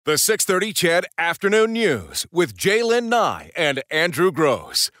The 6:30 CHED Afternoon News with Jaylen Nye and Andrew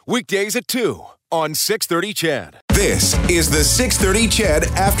Gross. Weekdays at 2 on 6:30 CHED. This is the 6:30 CHED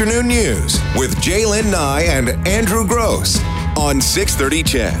Afternoon News with Jaylen Nye and Andrew Gross on 6:30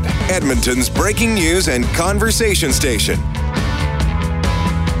 CHED, Edmonton's breaking news and conversation station.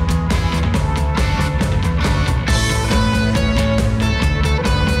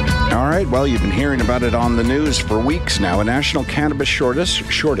 All right, well, you've been hearing about it on the news for weeks now. A national cannabis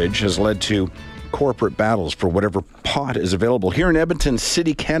shortage has led to corporate battles for whatever pot is available. Here in Edmonton,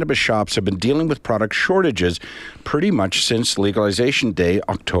 city cannabis shops have been dealing with product shortages pretty much since legalization day,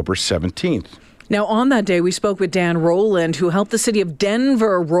 October 17th. Now, on that day, we spoke with Dan Rowland, who helped the city of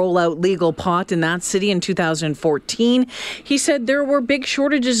Denver roll out legal pot in that city in 2014. He said there were big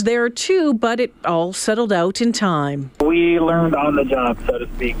shortages there too, but it all settled out in time. We learned on the job, so to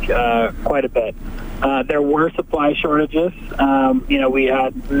speak, quite a bit. There were supply shortages. We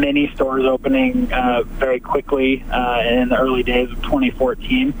had many stores opening very quickly in the early days of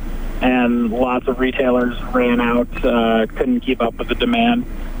 2014, and lots of retailers ran out, couldn't keep up with the demand.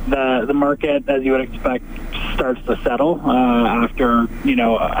 The market, as you would expect, starts to settle after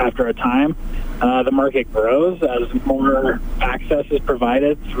a time. The market grows as more access is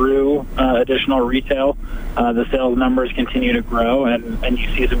provided through additional retail. The sales numbers continue to grow, and you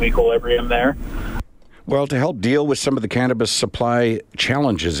see some equilibrium there. Well, to help deal with some of the cannabis supply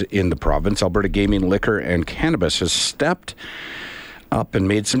challenges in the province, Alberta Gaming, Liquor and Cannabis has stepped up and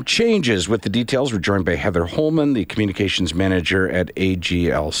made some changes. With the details, we're joined by Heather Holman, the communications manager at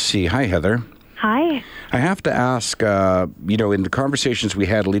AGLC. Hi, Heather. Hi. I have to ask, in the conversations we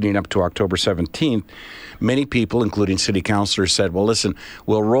had leading up to October 17th, many people, including city councillors, said, well, listen,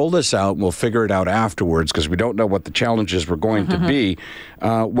 we'll roll this out and we'll figure it out afterwards because we don't know what the challenges were going to be.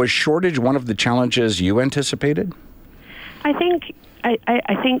 Was shortage one of the challenges you anticipated? I think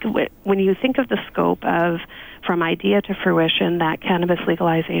when you think of the scope of from idea to fruition, that cannabis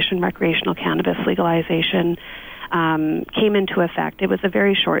legalization, recreational cannabis legalization came into effect. It was a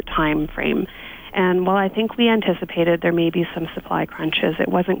very short time frame. And while I think we anticipated there may be some supply crunches, it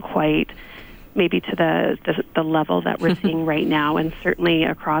wasn't quite maybe to the level that we're seeing right now, and certainly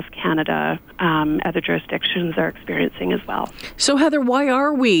across Canada, other jurisdictions are experiencing as well. So, Heather, why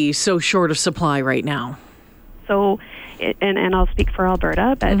are we so short of supply right now? So, and I'll speak for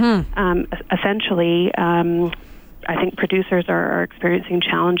Alberta, but essentially, I think producers are experiencing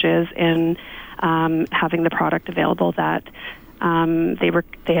challenges in having the product available that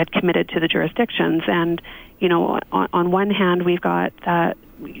they had committed to the jurisdictions. And, on one hand, we've got that,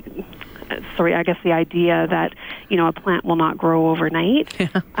 the idea that, a plant will not grow overnight.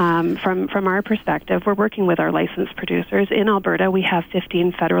 From our perspective, we're working with our licensed producers. In Alberta, we have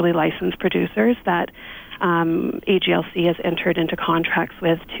 15 federally licensed producers that AGLC has entered into contracts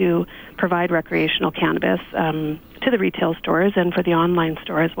with to provide recreational cannabis to the retail stores and for the online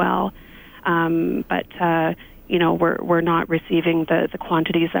store as well. But we're not receiving the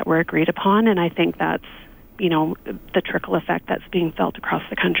quantities that were agreed upon, and I think that's the trickle effect that's being felt across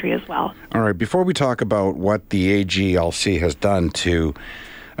the country as well. All right, before we talk about what the AGLC has done to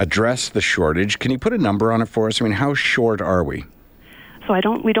address the shortage, can you put a number on it for us? I mean, how short are we? So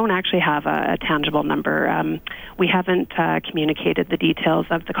we don't actually have a tangible number. We haven't communicated the details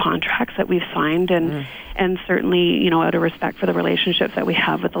of the contracts that we've signed, and certainly, out of respect for the relationships that we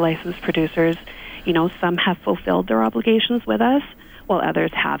have with the licensed producers, some have fulfilled their obligations with us, while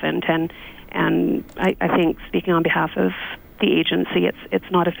others haven't. And I think, speaking on behalf of the agency,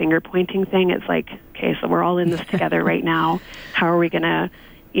 it's not a finger pointing thing. It's like, okay, so we're all in this together right now. How are we going to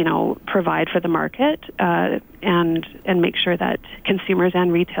provide for the market and make sure that consumers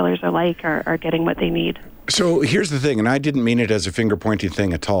and retailers alike are getting what they need. So here's the thing, and I didn't mean it as a finger-pointing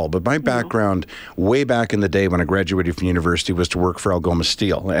thing at all, but my background way back in the day when I graduated from university was to work for Algoma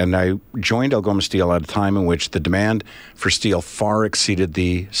Steel, and I joined Algoma Steel at a time in which the demand for steel far exceeded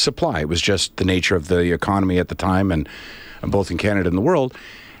the supply. It was just the nature of the economy at the time, and both in Canada and the world,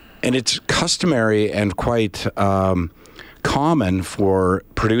 and it's customary and quite common for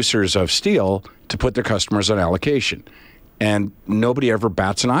producers of steel to put their customers on allocation. And nobody ever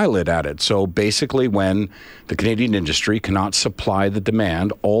bats an eyelid at it. So basically, when the Canadian industry cannot supply the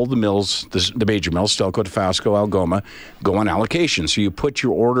demand, all the mills, the major mills, Stelco, Dofasco, Algoma, go on allocation. So you put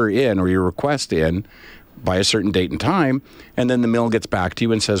your order in or your request in by a certain date and time, and then the mill gets back to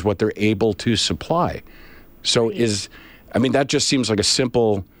you and says what they're able to supply. So that just seems like a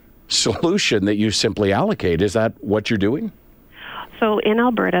simple solution that you simply allocate. Is that what you're doing? So in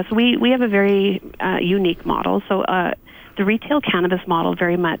Alberta, we have a very unique model. So the retail cannabis model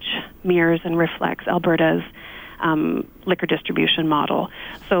very much mirrors and reflects Alberta's liquor distribution model.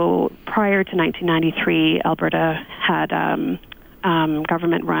 So prior to 1993, Alberta had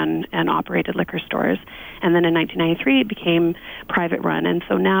government-run and operated liquor stores. And then in 1993, it became private-run. And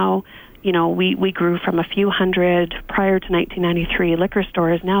so now, we grew from a few hundred prior to 1993 liquor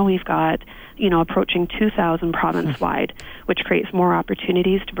stores. Now we've got, approaching 2,000 province-wide, which creates more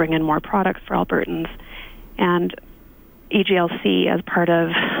opportunities to bring in more products for Albertans. And AGLC, as part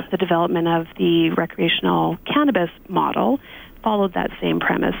of the development of the recreational cannabis model, followed that same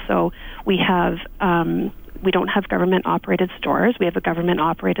premise. So we have, we don't have government-operated stores. We have a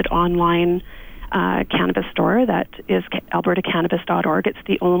government-operated online cannabis store that is albertacannabis.org. It's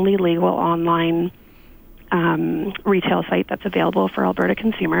the only legal online retail site that's available for Alberta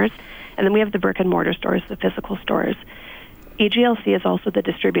consumers. And then we have the brick-and-mortar stores, the physical stores. AGLC is also the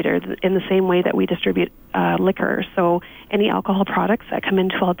distributor in the same way that we distribute liquor. So any alcohol products that come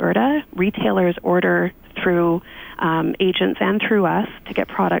into Alberta, retailers order through agents and through us to get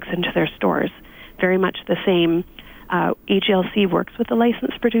products into their stores. Very much the same. AGLC works with the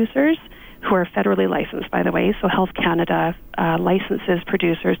licensed producers, who are federally licensed, by the way. So Health Canada licenses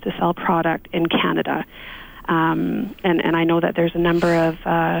producers to sell product in Canada. And I know that there's a number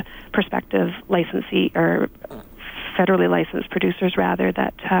of prospective licensee or federally licensed producers, rather,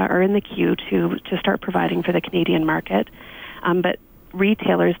 that are in the queue to start providing for the Canadian market. But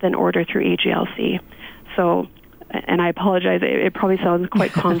retailers then order through AGLC. So, and I apologize, it probably sounds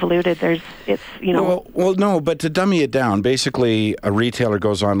quite convoluted. Well, no, but to dummy it down, basically a retailer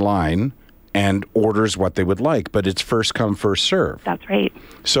goes online and orders what they would like, but it's first come, first serve. That's right.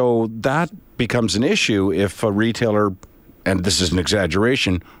 So that becomes an issue if a retailer, and this is an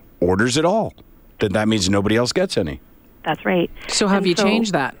exaggeration, orders it all. Then that means nobody else gets any. That's right. So have you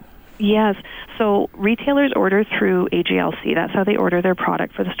changed that? Yes. So retailers order through AGLC. That's how they order their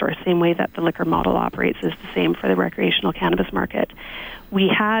product for the store, same way that the liquor model operates is the same for the recreational cannabis market. We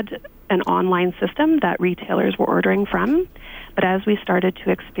had an online system that retailers were ordering from, but as we started to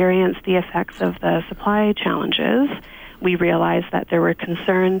experience the effects of the supply challenges, we realized that there were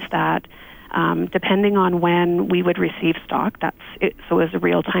concerns that depending on when we would receive stock, so it was a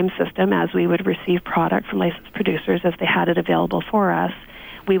real-time system. As we would receive product from licensed producers as they had it available for us,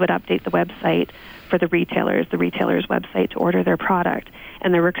 we would update the website for the retailer's website to order their product.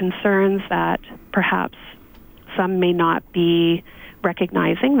 And there were concerns that perhaps some may not be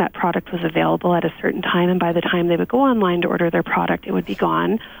recognizing that product was available at a certain time, and by the time they would go online to order their product, it would be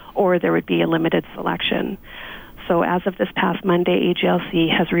gone, or there would be a limited selection. So as of this past Monday, AGLC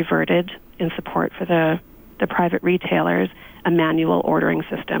has reverted in support for the private retailers a manual ordering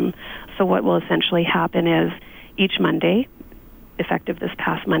system. So what will essentially happen is each Monday, effective this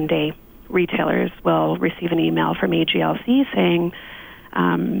past Monday, retailers will receive an email from AGLC saying,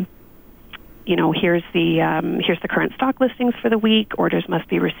 here's the current stock listings for the week. Orders must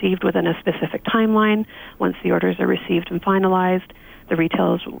be received within a specific timeline. Once the orders are received and finalized, the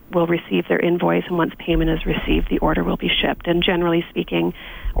retailers will receive their invoice, and once payment is received, the order will be shipped. And generally speaking,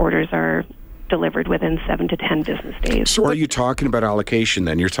 orders are delivered within 7 to 10 business days. So are you talking about allocation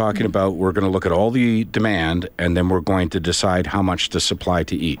then? You're talking about we're going to look at all the demand, and then we're going to decide how much to supply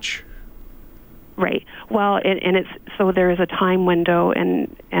to each. Right. Well, and it's so there is a time window,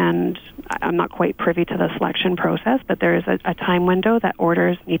 and I'm not quite privy to the selection process, but there is a time window that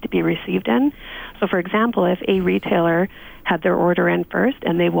orders need to be received in. So, for example, if a retailer had their order in first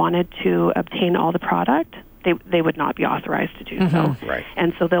and they wanted to obtain all the product, they would not be authorized to do so. Right.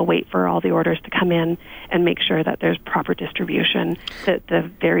 And so they'll wait for all the orders to come in and make sure that there's proper distribution. The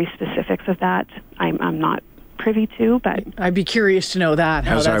very specifics of that, I'm not privy to, but I'd be curious to know that,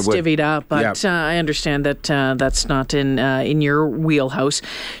 how that's divvied up, but I understand that that's not in your wheelhouse.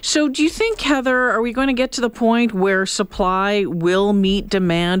 So do you think, Heather, are we going to get to the point where supply will meet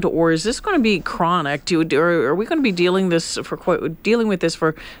demand, or is this going to be chronic? Or are we going to be dealing with this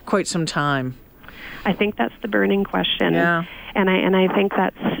for quite some time? I think that's the burning question. Yeah. And I think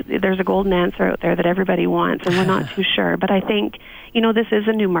there's a golden answer out there that everybody wants, and we're not too sure. But I think, this is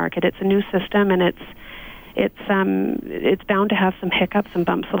a new market. It's a new system, and it's bound to have some hiccups and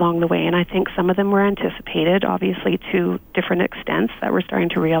bumps along the way. And I think some of them were anticipated, obviously, to different extents that we're starting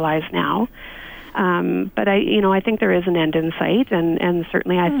to realize now. But I think there is an end in sight, and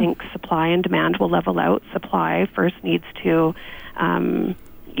certainly I think supply and demand will level out. Supply first needs to,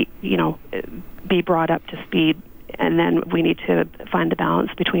 be brought up to speed, and then we need to find the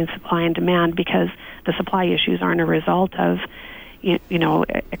balance between supply and demand, because the supply issues aren't a result of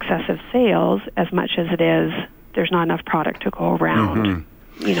excessive sales as much as it is there's not enough product to go around.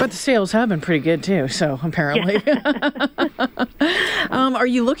 But the sales have been pretty good too, so apparently. Are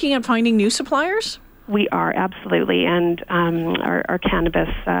you looking at finding new suppliers? We are, absolutely, and our cannabis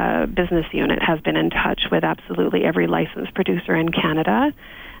business unit has been in touch with absolutely every licensed producer in Canada.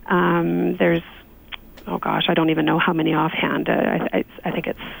 There's, I don't even know how many offhand. I think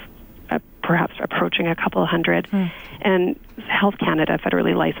it's perhaps approaching a couple hundred. And Health Canada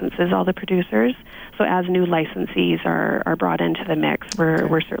federally licenses all the producers. So as new licensees are brought into the mix,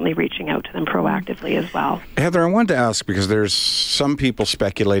 we're certainly reaching out to them proactively as well. Heather, I wanted to ask, because there's some people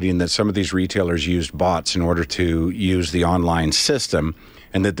speculating that some of these retailers used bots in order to use the online system,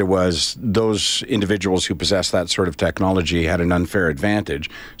 and that there was those individuals who possessed that sort of technology had an unfair advantage,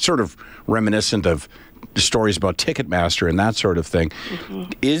 sort of reminiscent of stories about Ticketmaster and that sort of thing.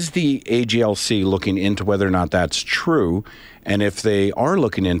 Is the AGLC looking into whether or not that's true? And if they are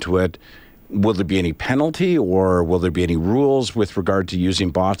looking into it, will there be any penalty, or will there be any rules with regard to using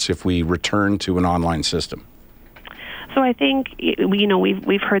bots if we return to an online system? So I think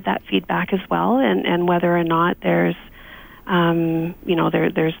we've heard that feedback as well, and whether or not there's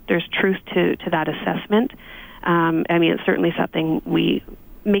there's truth to that assessment. I mean, it's certainly something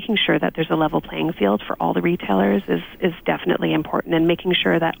making sure that there's a level playing field for all the retailers is definitely important, and making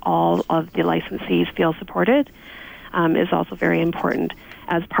sure that all of the licensees feel supported is also very important.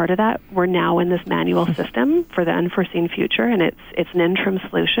 As part of that, we're now in this manual system for the unforeseen future, and it's an interim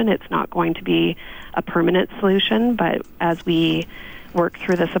solution. It's not going to be a permanent solution, but as we work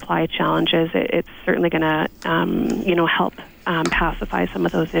through the supply challenges, it's certainly going to help pacify some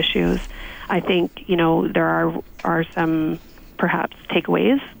of those issues. I think there are some perhaps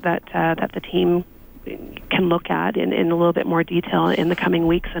takeaways that the team can look at in a little bit more detail in the coming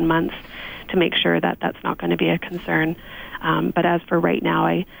weeks and months to make sure that that's not going to be a concern. But as for right now,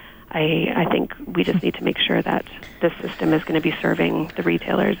 I think we just need to make sure that this system is going to be serving the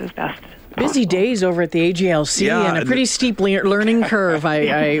retailers as best Busy days over at the AGLC, and a pretty steep learning curve,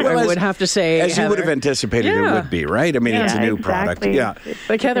 I would have to say. As Heather. You would have anticipated it would be, right? I mean, it's a new product. Yeah.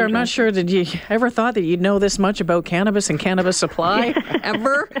 But Heather, I'm not sure that you ever thought that you'd know this much about cannabis and cannabis supply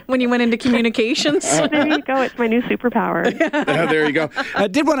ever when you went into communications. There you go. It's my new superpower. There you go. I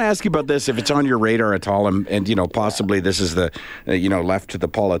did want to ask you about this, if it's on your radar at all, and possibly this is the, left to the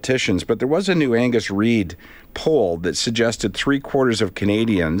politicians, but there was a new Angus Reid poll that suggested 3/4 of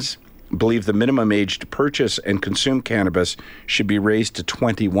Canadians believe the minimum age to purchase and consume cannabis should be raised to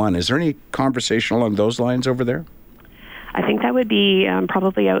 21. Is there any conversation along those lines over there? I think that would be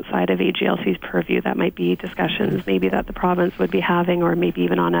probably outside of AGLC's purview. That might be discussions maybe that the province would be having, or maybe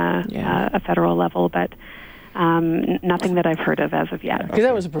even on a federal level, but nothing that I've heard of as of yet. Because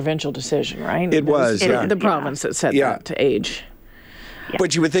that was a provincial decision, right? It was, yeah. The province that set that to age. Yeah.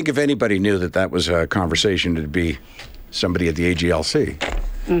 But you would think if anybody knew that was a conversation, it'd be somebody at the AGLC.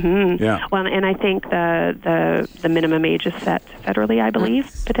 Mm-hmm. Yeah. Well, and I think the minimum age is set federally, I believe,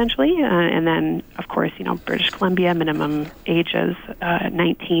 potentially, and then of course, British Columbia minimum age is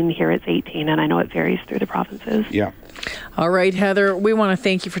 19. Here it's 18, and I know it varies through the provinces. Yeah. All right, Heather, we want to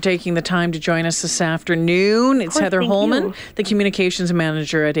thank you for taking the time to join us this afternoon. It's Heather Holman, the Communications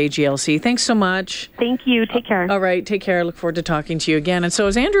Manager at AGLC. Thanks so much. Thank you. Take care. All right, take care. Look forward to talking to you again. And so,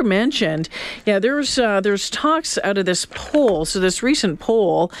 as Andrew mentioned, there's talks out of this poll. So this recent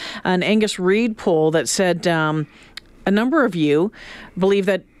poll, an Angus Reid poll that said a number of you believe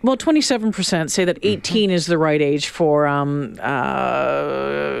that, 27% say that 18 is the right age for,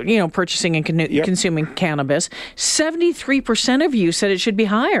 purchasing and consuming cannabis. 73% of you said it should be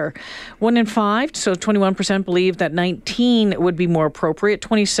higher. 1 in 5, so 21% believe that 19 would be more appropriate.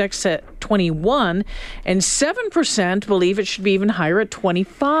 26 at 21, and 7% believe it should be even higher at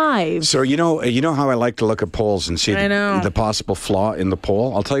 25. So you know how I like to look at polls and see the possible flaw in the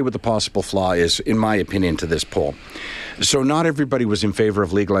poll? I'll tell you what the possible flaw is, in my opinion, to this poll. So not everybody was in favor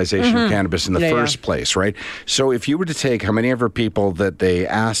of legalization of cannabis in the first place, right? So if you were to take how many ever people that they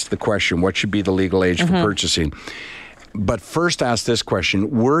asked the question, what should be the legal age for purchasing? But first ask this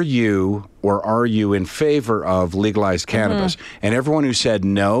question, were you or are you in favor of legalized cannabis? And everyone who said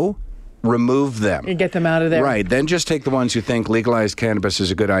no, remove them. And get them out of there. Right. Then just take the ones who think legalized cannabis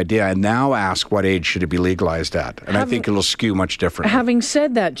is a good idea and now ask what age should it be legalized at. And I think it'll skew much differently. Having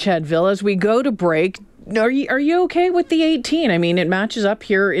said that, Chadville, as we go to break, are you okay with the 18? I mean, it matches up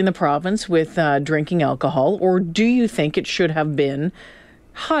here in the province with drinking alcohol, or do you think it should have been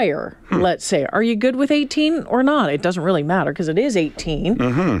higher, let's say? Are you good with 18 or not? It doesn't really matter because it is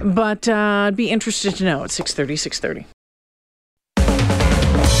 18, but I'd be interested to know at 6:30.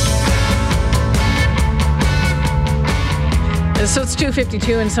 So it's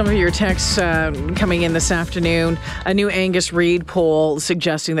 2:52, and some of your texts coming in this afternoon. A new Angus Reid poll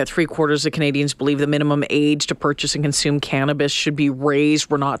suggesting that 3/4 of Canadians believe the minimum age to purchase and consume cannabis should be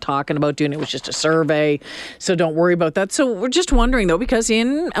raised. We're not talking about doing it. It was just a survey, so don't worry about that. So we're just wondering, though, because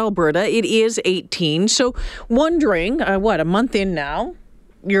in Alberta it is 18. So wondering, a month in now,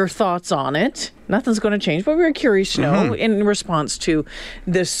 your thoughts on it. Nothing's going to change, but we're curious to know in response to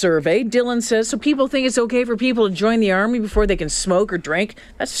this survey. Dylan says, so people think it's okay for people to join the army before they can smoke or drink?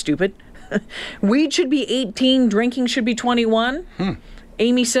 That's stupid. Weed should be 18, drinking should be 21.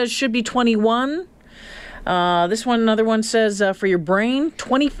 Amy says should be 21. Another one says for your brain,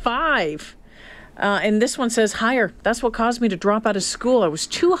 25. And this one says higher. That's what caused me to drop out of school. I was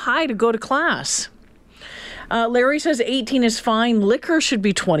too high to go to class. Larry says 18 is fine. Liquor should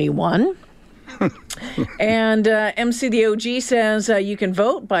be 21. And MC the OG says you can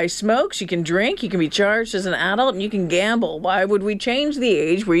vote, buy smokes, you can drink, you can be charged as an adult, and you can gamble. Why would we change the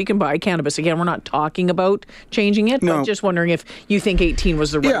age where you can buy cannabis? Again, we're not talking about changing it, but just wondering if you think 18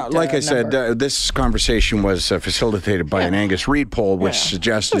 was the right Yeah, like I number. said, this conversation was facilitated by an Angus Reid poll, which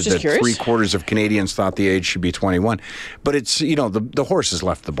suggested that curious. 3/4 of Canadians thought the age should be 21. But it's, the horse has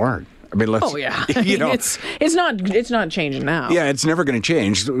left the barn. I mean, let's. Oh yeah, it's not changing now. Yeah, it's never going to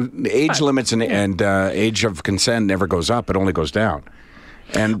change. Age limits and age of consent never goes up; it only goes down.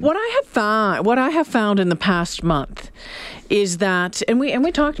 And what I have found in the past month is that, and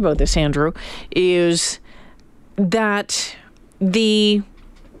we talked about this, Andrew, is that the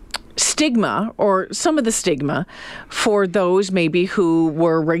stigma, or some of the stigma, for those maybe who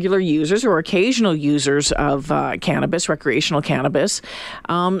were regular users or occasional users of cannabis, recreational cannabis,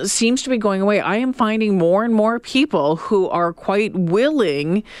 seems to be going away. I am finding more and more people who are quite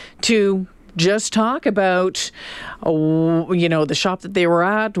willing to just talk about, the shop that they were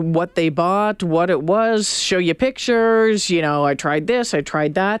at, what they bought, what it was, show you pictures, I tried this, I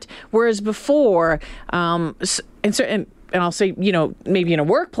tried that. Whereas before, and I'll say, maybe in a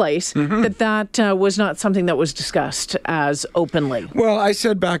workplace, that was not something that was discussed as openly. Well, I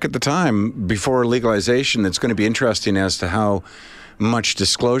said back at the time, before legalization, it's going to be interesting as to how much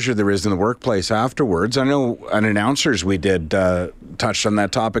disclosure there is in the workplace afterwards. I know on Announcers we did touch on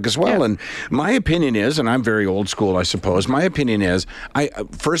that topic as well. Yeah. And my opinion is, and I'm very old school, I suppose, my opinion is,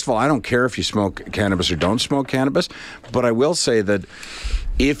 first of all, I don't care if you smoke cannabis or don't smoke cannabis, but I will say that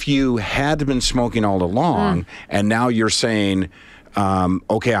if you had been smoking all along and now you're saying,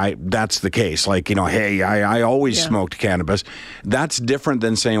 that's the case. Like, hey, I always smoked cannabis. That's different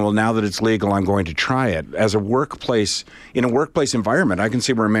than saying, well, now that it's legal, I'm going to try it. As in a workplace environment, I can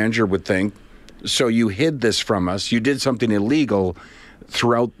see where a manager would think, so you hid this from us. You did something illegal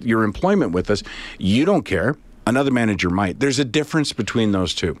throughout your employment with us. You don't care. Another manager might. There's a difference between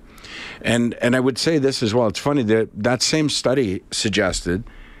those two. And I would say this as well. It's funny that same study suggested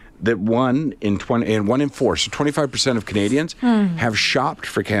that 1 in 4, so 25% of Canadians have shopped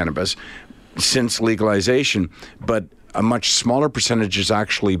for cannabis since legalization, but a much smaller percentage has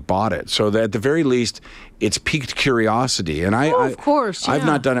actually bought it. So that at the very least, it's piqued curiosity. And of course, I've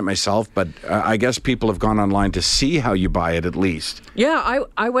not done it myself, but I guess people have gone online to see how you buy it at least. Yeah,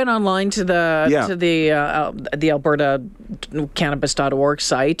 I went online to the Alberta Cannabis.org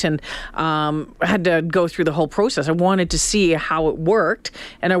site and had to go through the whole process. I wanted to see how it worked,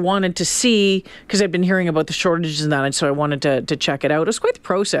 and I wanted to see, because I've been hearing about the shortages and that, and so I wanted to check it out. It was quite the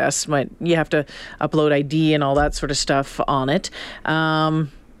process. You have to upload ID and all that sort of stuff on it.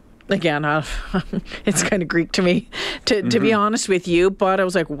 Again, it's kind of Greek to me, to be honest with you. But I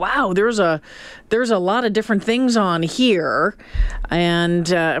was like, wow, there's a lot of different things on here. And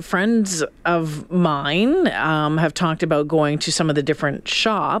friends of mine have talked about going to some of the different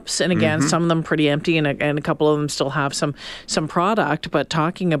shops. And again, some of them pretty empty, and a couple of them still have some product. But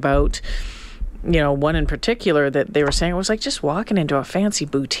talking about, one in particular that they were saying, it was like just walking into a fancy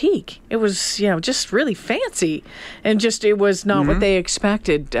boutique. It was, just really fancy. And it was not what they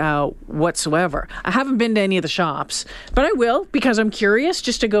expected whatsoever. I haven't been to any of the shops, but I will, because I'm curious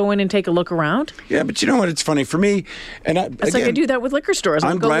just to go in and take a look around. Yeah, but you know what? It's funny for me. And it's like I do that with liquor stores.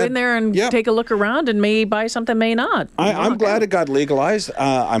 I'll go in there and take a look around and may buy something, may not. I'm glad it got legalized.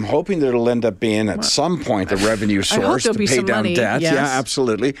 I'm hoping that it'll end up being at some point a revenue source to pay down money, debt. yes. Yeah,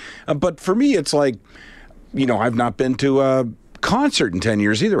 absolutely. But for me, it's like, I've not been to a concert in 10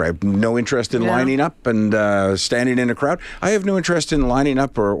 years either. I have no interest in lining up and standing in a crowd. I have no interest in lining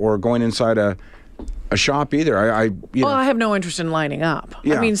up or going inside a shop either. I have no interest in lining up.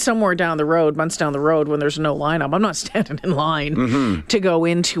 Yeah. I mean, somewhere down the road, months down the road, when there's no lineup, I'm not standing in line to go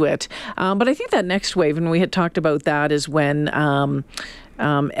into it. But I think that next wave, and we had talked about that, is when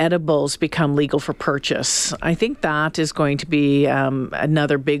edibles become legal for purchase. I think that is going to be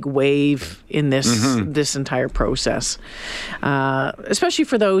another big wave in this entire process, especially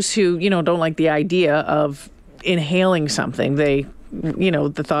for those who don't like the idea of inhaling something. The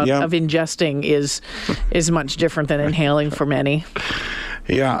thought of ingesting is much different than inhaling for many.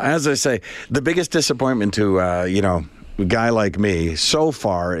 Yeah, as I say, the biggest disappointment to a guy like me so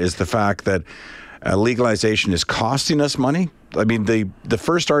far is the fact that legalization is costing us money. I mean, the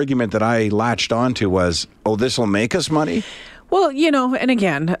first argument that I latched onto was, this will make us money. Well, and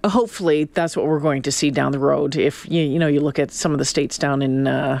again, hopefully that's what we're going to see down the road. If you look at some of the states down in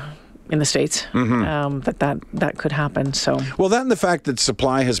the States, that could happen. So, well, that and the fact that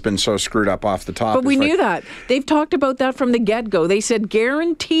supply has been so screwed up off the top. But we knew that. They've talked about that from the get-go. They said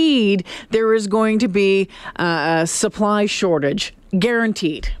guaranteed there is going to be a supply shortage.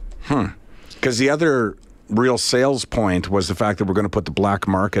 Guaranteed. Because the other real sales point was the fact that we're going to put the black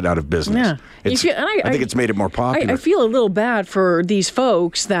market out of business. Yeah. I think it's made it more popular. I feel a little bad for these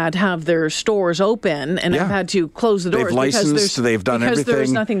folks that have their stores open and have had to close the doors. They've licensed, they've done everything. Because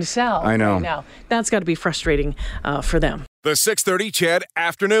there's nothing to sell. I know. Right now. That's got to be frustrating for them. The 6:30 CHED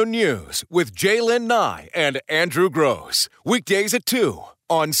Afternoon News with Jaylen Nye and Andrew Gross. Weekdays at 2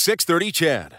 on 6:30 CHED.